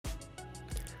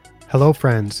Hello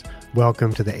friends,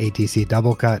 welcome to the ATC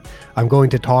Double Cut. I'm going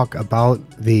to talk about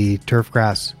the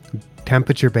turfgrass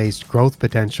temperature-based growth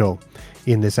potential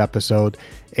in this episode,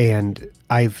 and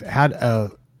I've had a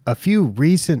few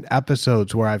recent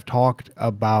episodes where I've talked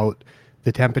about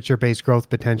the temperature-based growth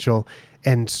potential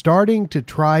and starting to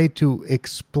try to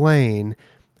explain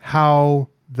how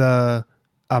the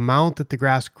amount that the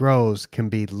grass grows can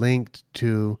be linked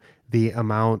to the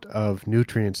amount of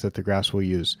nutrients that the grass will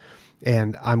use.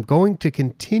 And I'm going to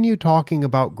continue talking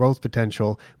about growth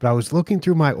potential, but I was looking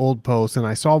through my old posts and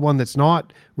I saw one that's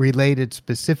not related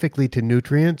specifically to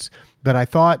nutrients, but I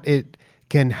thought it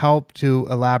can help to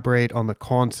elaborate on the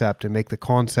concept and make the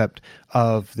concept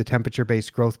of the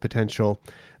temperature-based growth potential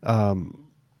a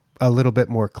little bit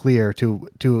more clear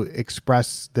to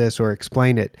express this or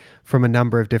explain it from a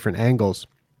number of different angles.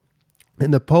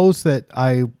 And the post that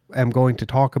I am going to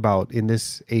talk about in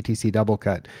this ATC Double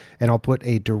Cut, and I'll put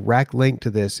a direct link to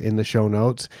this in the show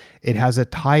notes, it has a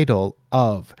title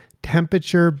of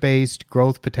Temperature-Based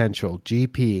Growth Potential,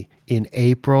 GP, in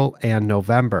April and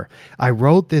November. I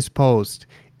wrote this post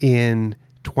in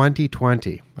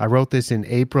 2020. I wrote this in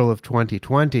April of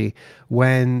 2020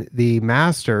 when the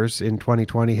Masters in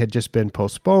 2020 had just been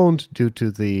postponed due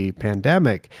to the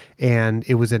pandemic, and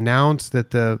it was announced that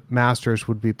the Masters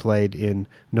would be played in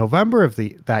November of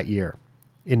that year,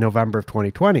 in November of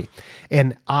 2020.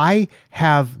 And I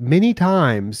have many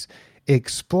times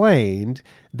explained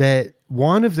that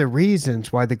one of the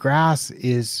reasons why the grass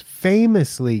is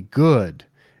famously good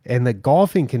and the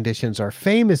golfing conditions are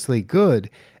famously good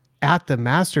at the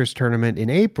Masters tournament in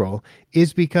April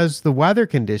is because the weather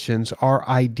conditions are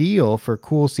ideal for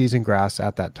cool season grass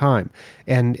at that time.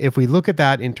 And if we look at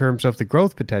that in terms of the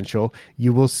growth potential,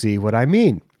 you will see what I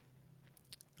mean.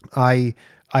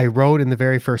 I wrote in the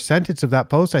very first sentence of that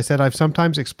post, I said, I've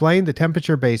sometimes explained the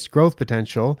temperature-based growth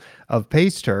potential of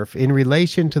paste turf in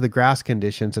relation to the grass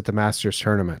conditions at the Masters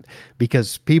tournament,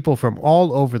 because people from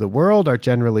all over the world are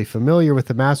generally familiar with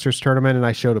the Masters tournament. And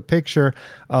I showed a picture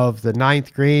of the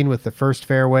 9th green with the first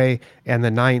fairway and the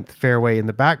 9th fairway in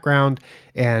the background.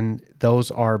 And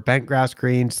those are bent grass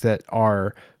greens that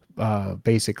are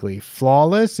basically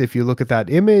flawless if you look at that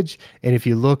image. And if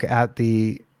you look at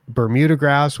the Bermuda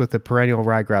grass with the perennial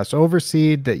ryegrass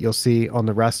overseed that you'll see on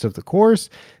the rest of the course,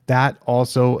 that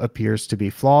also appears to be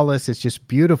flawless. It's just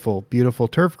beautiful, beautiful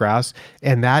turf grass.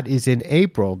 And that is in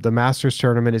April. The Masters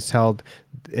tournament is held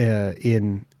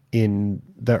in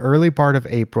the early part of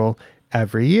April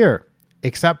every year,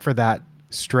 except for that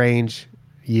strange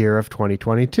year of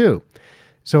 2022.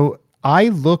 So I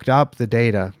looked up the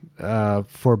data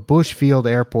for Bushfield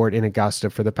Airport in Augusta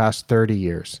for the past 30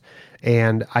 years.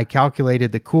 And I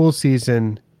calculated the cool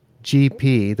season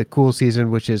GP, the cool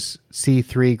season, which is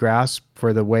C3 grass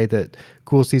for the way that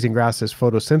cool season grass is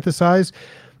photosynthesized.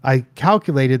 I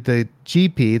calculated the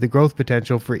GP, the growth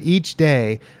potential, for each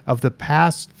day of the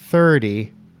past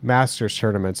 30 Masters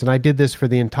tournaments. And I did this for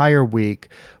the entire week,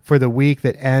 for the week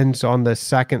that ends on the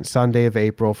second Sunday of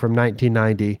April from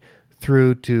 1990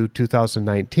 through to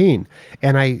 2019.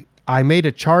 And I made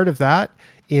a chart of that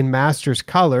in Masters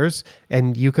colors,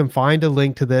 and you can find a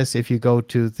link to this if you go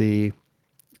to the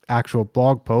actual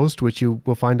blog post, which you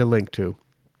will find a link to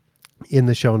in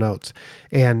the show notes.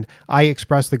 And I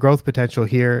express the growth potential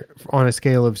here on a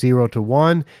scale of 0 to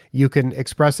 1. You can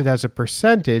express it as a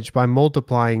percentage by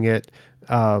multiplying it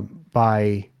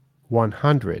by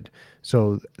 100.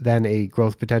 So then a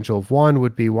growth potential of 1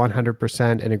 would be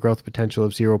 100%, and a growth potential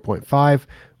of 0.5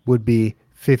 would be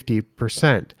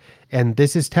 50%. And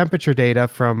this is temperature data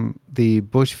from the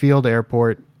Bushfield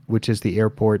Airport, which is the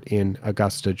airport in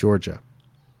Augusta, Georgia.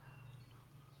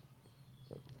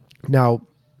 Now,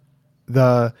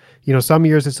 some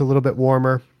years it's a little bit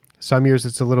warmer, some years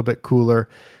it's a little bit cooler,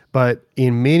 but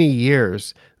in many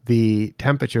years, the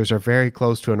temperatures are very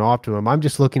close to an optimum. I'm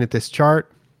just looking at this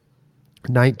chart.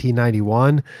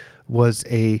 1991 was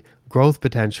a growth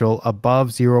potential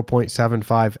above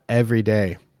 0.75 every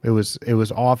day. It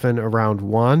was often around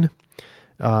 1.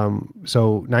 So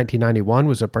 1991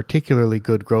 was a particularly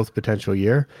good growth potential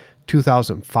year.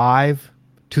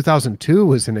 2002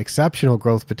 was an exceptional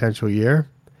growth potential year.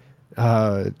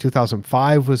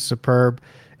 2005 was superb.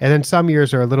 And then some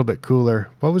years are a little bit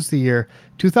cooler. What was the year?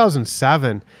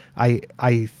 2007, I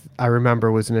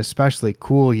remember, was an especially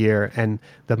cool year. And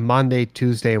the Monday,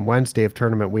 Tuesday, and Wednesday of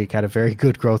tournament week had a very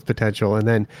good growth potential. And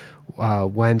then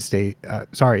Thursday,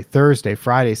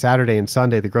 Friday, Saturday, and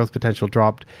Sunday, the growth potential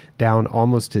dropped down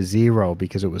almost to 0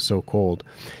 because it was so cold.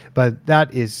 But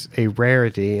that is a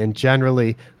rarity, and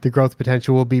generally the growth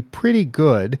potential will be pretty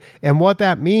good. And what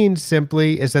that means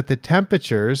simply is that the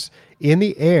temperatures in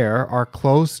the air are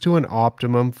close to an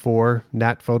optimum for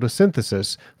net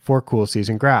photosynthesis for cool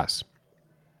season grass.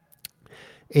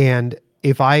 And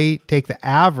if I take the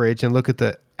average and look at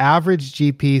the average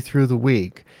GP through the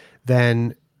week,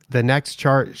 then the next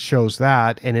chart shows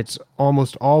that, and it's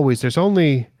almost always, it was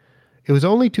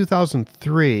only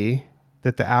 2003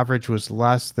 that the average was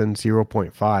less than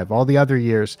 0.5. All the other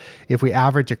years, if we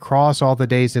average across all the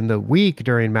days in the week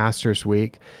during Masters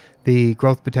Week, the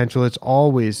growth potential is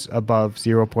always above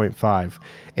 0.5.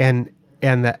 And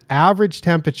the average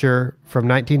temperature from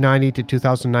 1990 to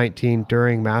 2019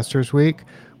 during Masters Week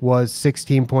was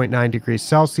 16.9 degrees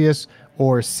Celsius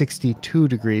or 62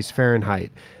 degrees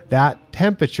Fahrenheit. That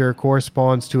temperature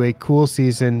corresponds to a cool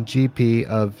season GP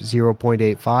of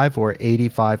 0.85 or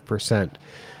 85%.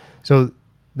 So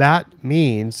that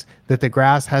means that the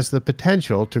grass has the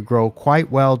potential to grow quite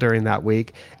well during that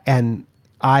week. And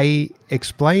I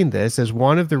explain this as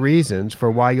one of the reasons for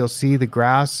why you'll see the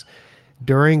grass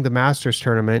during the Masters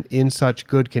tournament in such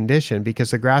good condition,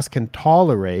 because the grass can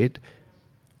tolerate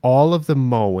all of the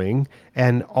mowing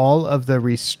and all of the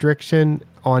restriction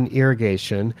on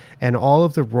irrigation and all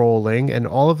of the rolling and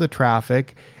all of the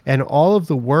traffic and all of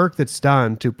the work that's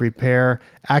done to prepare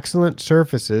excellent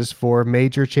surfaces for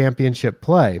major championship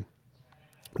play.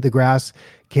 The grass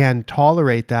can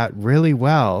tolerate that really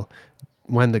well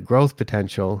when the growth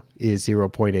potential is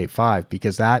 0.85,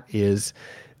 because that is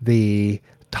the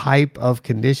type of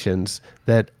conditions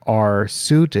that are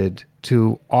suited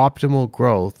to optimal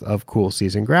growth of cool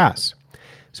season grass.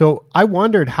 So I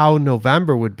wondered how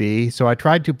November would be. So I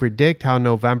tried to predict how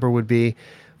November would be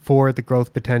for the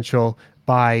growth potential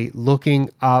by looking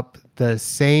up the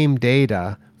same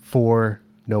data for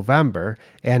November.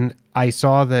 And I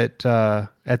saw that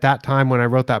at that time when I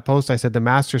wrote that post, I said the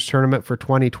Masters tournament for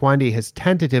 2020 has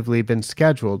tentatively been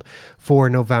scheduled for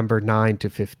November 9 to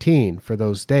 15 for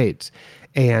those dates.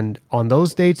 And on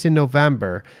those dates in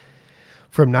November,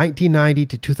 from 1990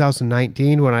 to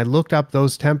 2019, when I looked up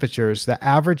those temperatures, the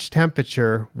average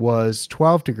temperature was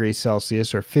 12 degrees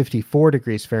Celsius or 54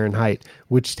 degrees Fahrenheit,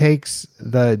 which takes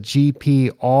the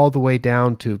GP all the way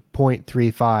down to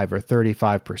 0.35 or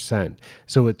 35%.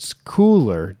 So it's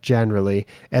cooler generally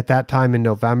at that time in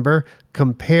November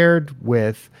compared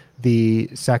with the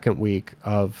second week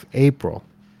of April.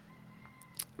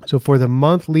 So for the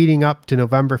month leading up to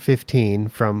November 15,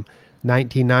 from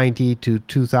 1990 to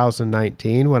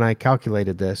 2019, when I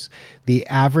calculated this, the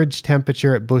average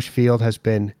temperature at Bushfield has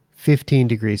been 15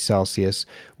 degrees Celsius,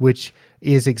 which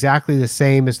is exactly the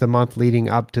same as the month leading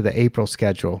up to the April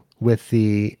schedule, with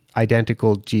the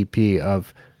identical GP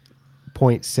of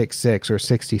 0.66 or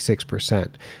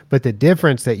 66%. But the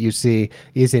difference that you see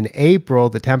is in April,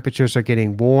 the temperatures are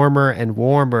getting warmer and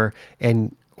warmer,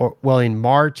 and in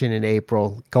March and in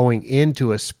April, going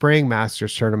into a spring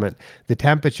Masters tournament, the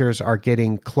temperatures are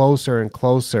getting closer and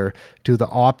closer to the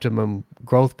optimum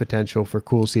growth potential for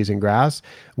cool season grass.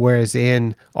 Whereas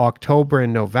in October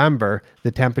and November, the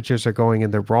temperatures are going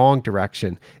in the wrong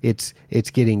direction. It's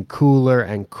getting cooler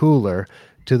and cooler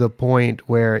to the point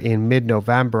where in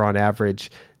mid-November, on average,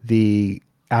 the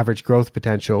average growth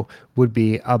potential would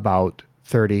be about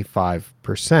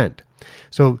 35%.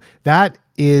 So that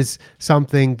is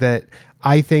something that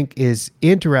I think is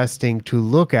interesting to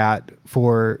look at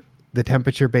for the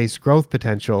temperature-based growth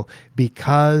potential,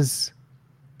 because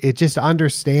it's just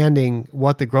understanding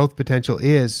what the growth potential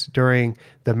is during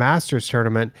the Masters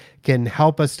tournament can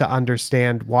help us to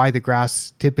understand why the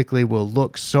grass typically will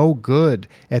look so good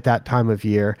at that time of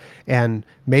year, and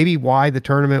maybe why the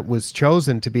tournament was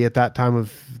chosen to be at that time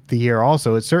of the year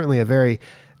also. It's certainly a very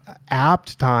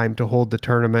apt time to hold the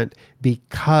tournament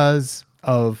because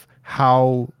of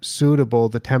how suitable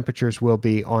the temperatures will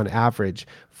be on average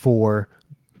for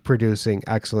producing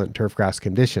excellent turfgrass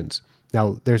conditions.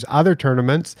 Now, there's other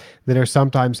tournaments that are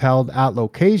sometimes held at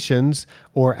locations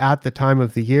or at the time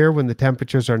of the year when the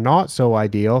temperatures are not so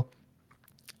ideal,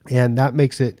 and that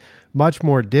makes it much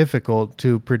more difficult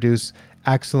to produce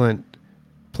excellent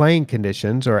playing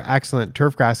conditions or excellent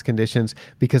turfgrass conditions,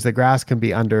 because the grass can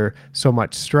be under so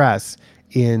much stress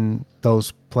in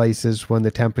those places when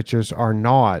the temperatures are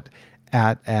not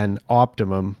at an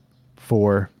optimum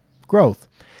for growth.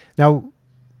 Now,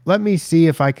 let me see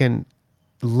if I can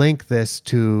link this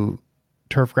to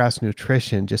turfgrass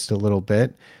nutrition just a little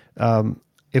bit.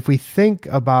 If we think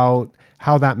about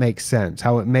how that makes sense,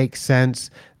 how it makes sense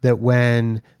that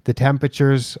when the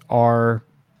temperatures are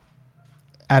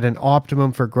at an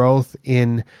optimum for growth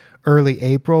in early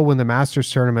April, when the Masters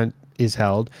tournament is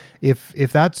held, if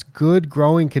that's good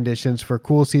growing conditions for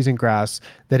cool season grass,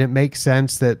 then it makes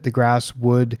sense that the grass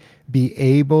would be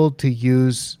able to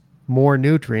use more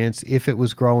nutrients if it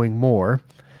was growing more.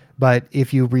 But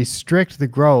if you restrict the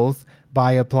growth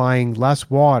by applying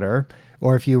less water,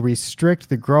 or if you restrict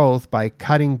the growth by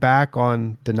cutting back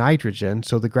on the nitrogen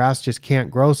so the grass just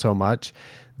can't grow so much,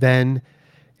 then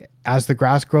as the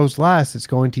grass grows less, it's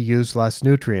going to use less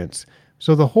nutrients.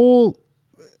 So the whole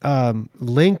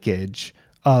linkage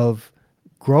of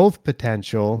growth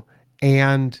potential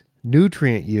and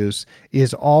nutrient use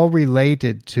is all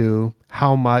related to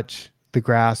how much the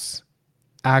grass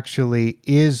actually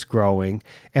is growing.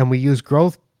 And we use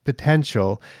growth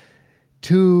potential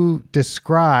to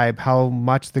describe how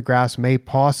much the grass may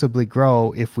possibly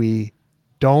grow if we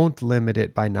don't limit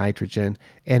it by nitrogen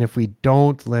and if we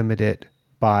don't limit it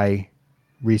by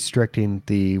restricting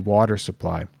the water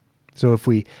supply. So if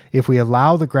we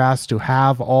allow the grass to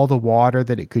have all the water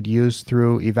that it could use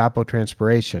through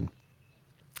evapotranspiration,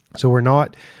 so we're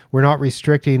not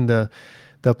restricting the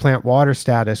plant water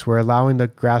status, we're allowing the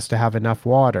grass to have enough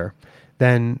water,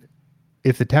 then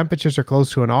if the temperatures are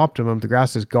close to an optimum, the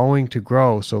grass is going to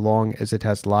grow so long as it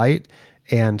has light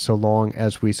and so long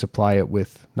as we supply it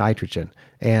with nitrogen.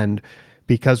 And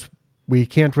because we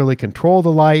can't really control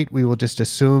the light, we will just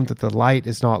assume that the light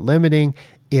is not limiting.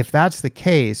 If that's the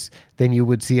case, then you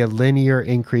would see a linear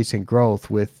increase in growth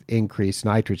with increased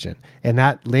nitrogen. And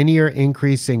that linear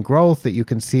increase in growth that you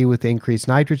can see with increased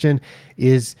nitrogen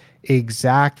is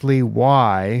exactly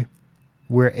why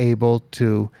we're able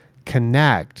to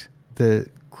connect the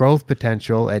growth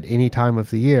potential at any time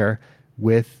of the year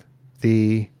with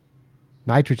the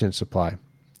nitrogen supply.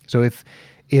 So if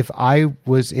I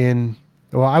was in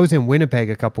Winnipeg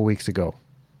a couple weeks ago,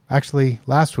 actually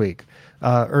last week,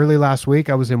 early last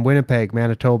week, I was in Winnipeg,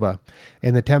 Manitoba,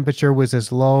 and the temperature was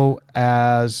as low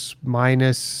as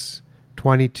minus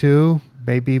 22,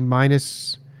 maybe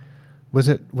minus, was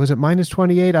it minus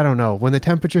 28? I don't know. When the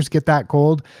temperatures get that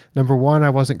cold, number one, I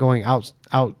wasn't going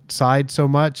outside so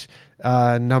much.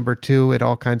 Number two, it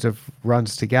all kinds of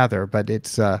runs together, but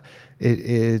it's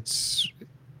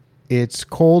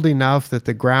cold enough that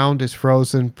the ground is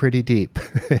frozen pretty deep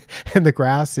and the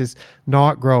grass is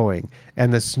not growing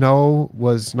and the snow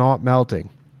was not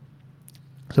melting.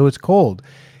 So it's cold.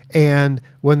 And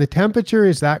when the temperature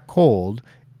is that cold,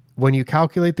 when you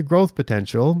calculate the growth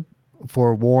potential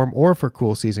for warm or for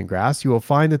cool season grass, you will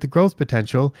find that the growth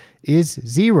potential is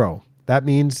 0. That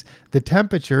means the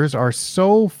temperatures are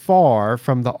so far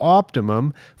from the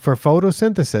optimum for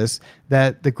photosynthesis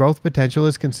that the growth potential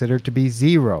is considered to be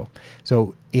 0.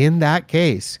 So in that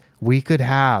case, we could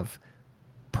have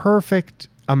perfect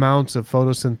amounts of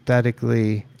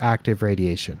photosynthetically active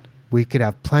radiation. We could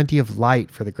have plenty of light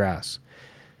for the grass.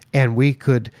 And we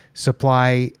could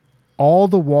supply all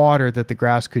the water that the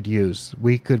grass could use.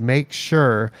 We could make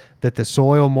sure that the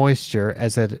soil moisture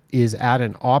is at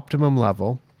an optimum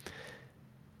level.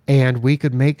 And we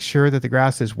could make sure that the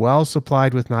grass is well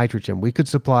supplied with nitrogen. We could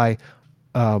supply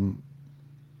we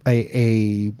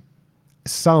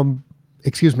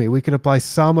could apply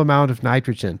some amount of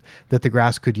nitrogen that the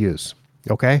grass could use.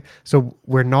 Okay? So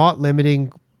we're not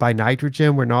limiting by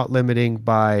nitrogen, we're not limiting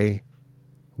by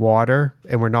water,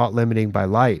 and we're not limiting by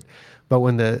light. But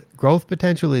when the growth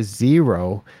potential is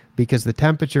 0, because the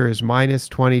temperature is minus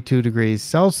 22 degrees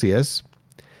Celsius,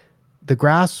 the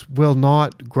grass will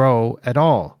not grow at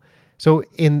all. So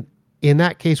in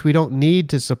that case, we don't need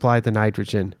to supply the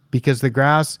nitrogen because the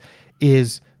grass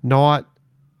it's not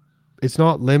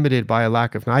limited by a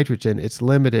lack of nitrogen. It's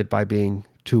limited by being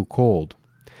too cold.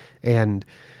 And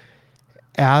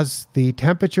as the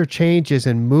temperature changes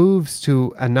and moves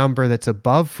to a number that's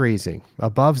above freezing,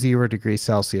 above 0 degrees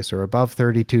Celsius or above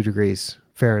 32 degrees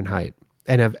Fahrenheit,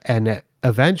 and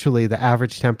eventually the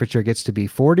average temperature gets to be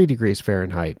 40 degrees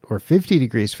Fahrenheit or 50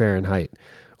 degrees Fahrenheit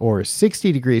or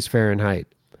 60 degrees Fahrenheit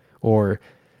or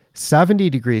 70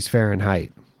 degrees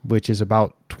Fahrenheit, which is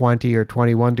about 20 or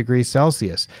 21 degrees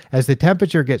Celsius. As the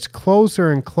temperature gets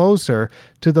closer and closer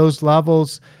to those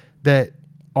levels that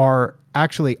are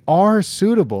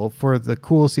suitable for the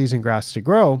cool season grass to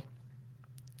grow,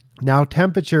 now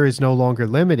temperature is no longer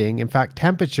limiting. In fact,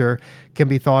 temperature can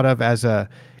be thought of as a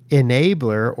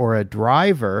enabler or a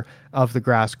driver of the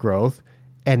grass growth.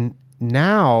 And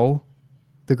now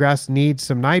the grass needs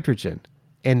some nitrogen.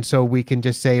 And so we can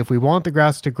just say, if we want the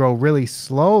grass to grow really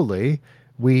slowly,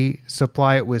 we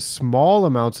supply it with small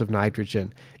amounts of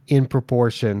nitrogen in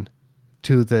proportion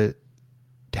to the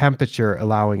temperature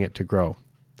allowing it to grow.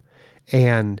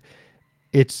 And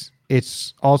it's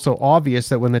also obvious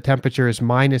that when the temperature is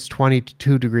minus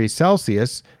 22 degrees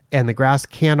Celsius and the grass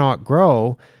cannot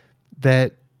grow,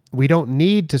 that we don't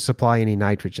need to supply any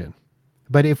nitrogen.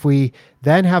 But if we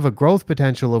then have a growth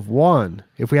potential of 1,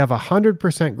 if we have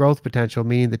 100% growth potential,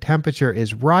 meaning the temperature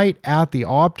is right at the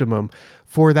optimum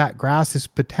for that grass's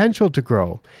potential to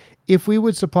grow, if we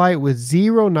would supply it with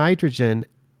 0 nitrogen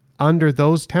under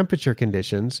those temperature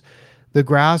conditions, the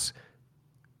grass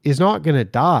is not going to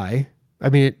die. I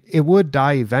mean, it would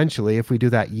die eventually if we do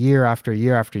that year after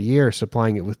year after year,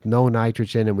 supplying it with no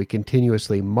nitrogen, and we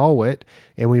continuously mow it,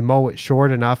 and we mow it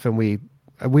short enough, and we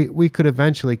could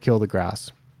eventually kill the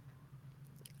grass.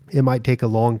 It might take a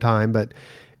long time, but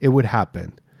it would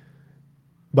happen.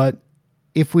 But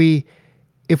if we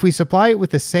supply it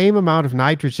with the same amount of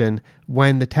nitrogen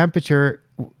when the temperature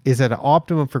is at an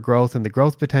optimum for growth and the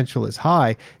growth potential is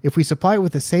high, if we supply it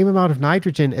with the same amount of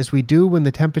nitrogen as we do when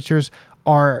the temperatures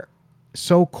are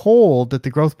so cold that the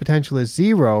growth potential is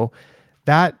 0,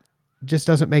 that just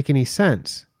doesn't make any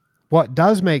sense. What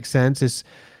does make sense is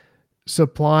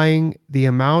supplying the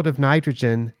amount of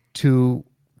nitrogen to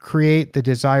create the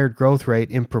desired growth rate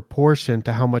in proportion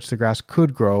to how much the grass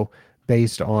could grow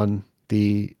based on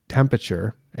the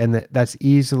temperature, and that's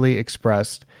easily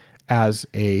expressed as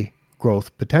a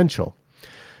growth potential.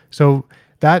 So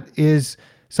that is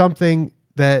something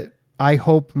that I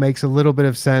hope makes a little bit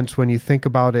of sense when you think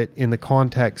about it in the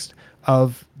context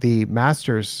of the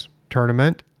Masters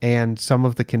tournament and some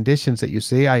of the conditions that you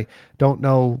see. I don't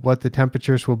know what the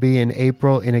temperatures will be in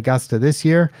April in Augusta this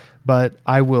year, but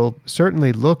I will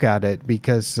certainly look at it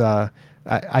because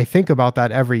I think about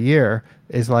that every year,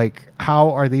 is like, how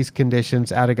are these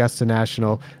conditions at Augusta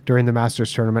National during the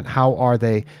Masters tournament? How are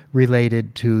they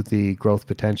related to the growth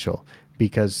potential?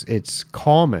 Because it's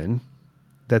common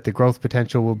that the growth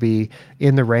potential will be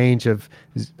in the range of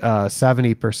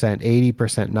 70%, 80%,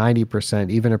 90%,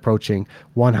 even approaching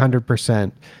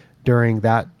 100% during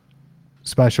that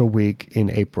special week in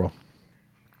April.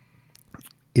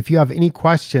 If you have any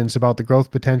questions about the growth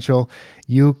potential,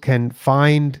 you can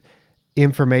find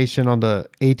information on the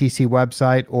ATC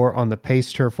website or on the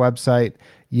Pace Turf website.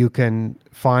 You can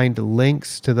find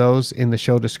links to those in the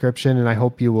show description, and I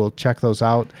hope you will check those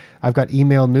out. I've got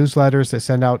email newsletters that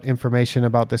send out information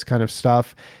about this kind of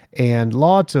stuff, and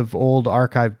lots of old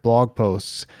archived blog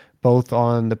posts, both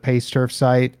on the Pace Turf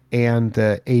site and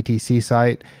the ATC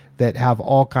site, that have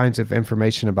all kinds of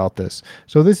information about this.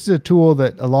 So this is a tool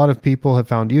that a lot of people have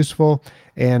found useful,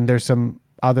 and there's some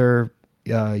other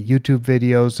YouTube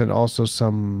videos and also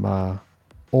some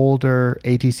older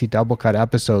ATC double cut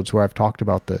episodes where I've talked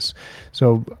about this.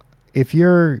 So if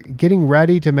you're getting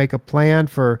ready to make a plan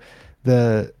for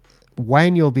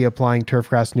when you'll be applying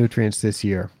turfgrass nutrients this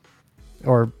year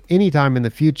or anytime in the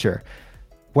future,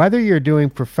 whether you're doing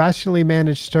professionally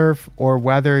managed turf or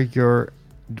whether you're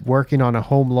working on a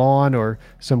home lawn or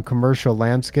some commercial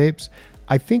landscapes,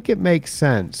 I think it makes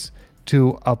sense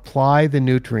to apply the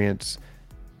nutrients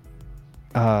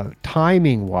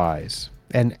timing wise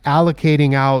and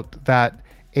allocating out that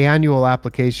annual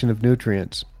application of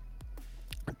nutrients,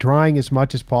 trying as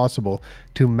much as possible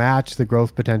to match the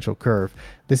growth potential curve.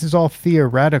 This is all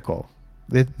theoretical.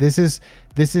 This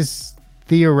is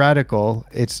theoretical.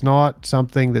 It's not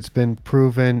something that's been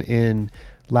proven in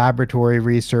laboratory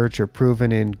research or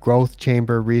proven in growth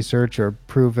chamber research or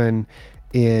proven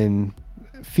in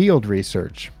field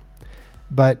research.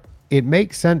 But it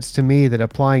makes sense to me that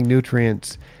applying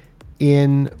nutrients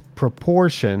in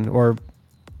proportion or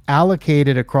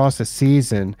allocated across a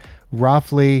season,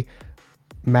 roughly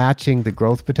matching the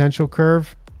growth potential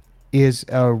curve, is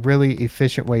a really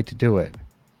efficient way to do it.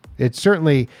 It's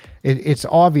certainly, it's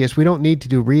obvious. We don't need to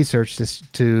do research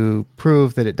to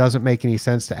prove that it doesn't make any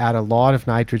sense to add a lot of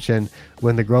nitrogen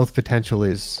when the growth potential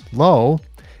is low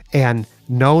and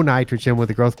no nitrogen when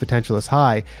the growth potential is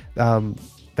high.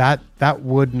 That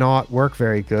would not work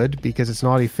very good because it's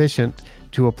not efficient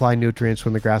to apply nutrients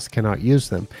when the grass cannot use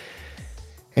them.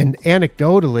 And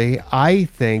anecdotally, I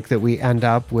think that we end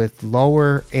up with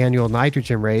lower annual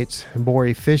nitrogen rates, more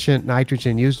efficient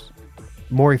nitrogen use,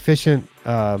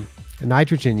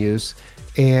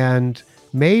 and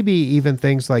maybe even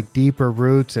things like deeper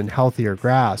roots and healthier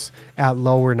grass at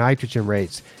lower nitrogen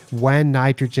rates when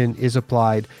nitrogen is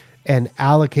applied and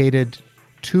allocated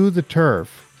to the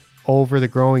turf over the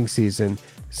growing season,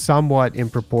 somewhat in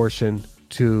proportion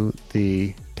to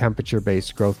the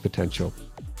temperature-based growth potential.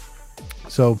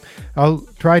 So I'll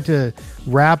try to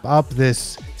wrap up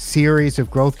this series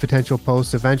of growth potential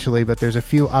posts eventually, but there's a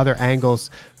few other angles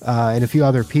and a few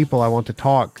other people I want to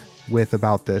talk with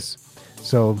about this.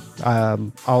 So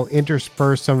I'll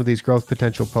intersperse some of these growth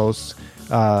potential posts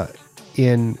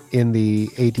in the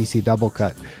ATC double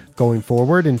cut going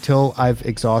forward until I've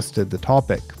exhausted the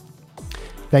topic.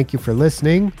 Thank you for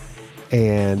listening,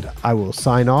 and I will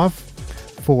sign off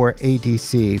for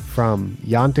ATC from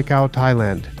Yantakao,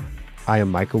 Thailand. I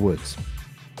am Michael Woods.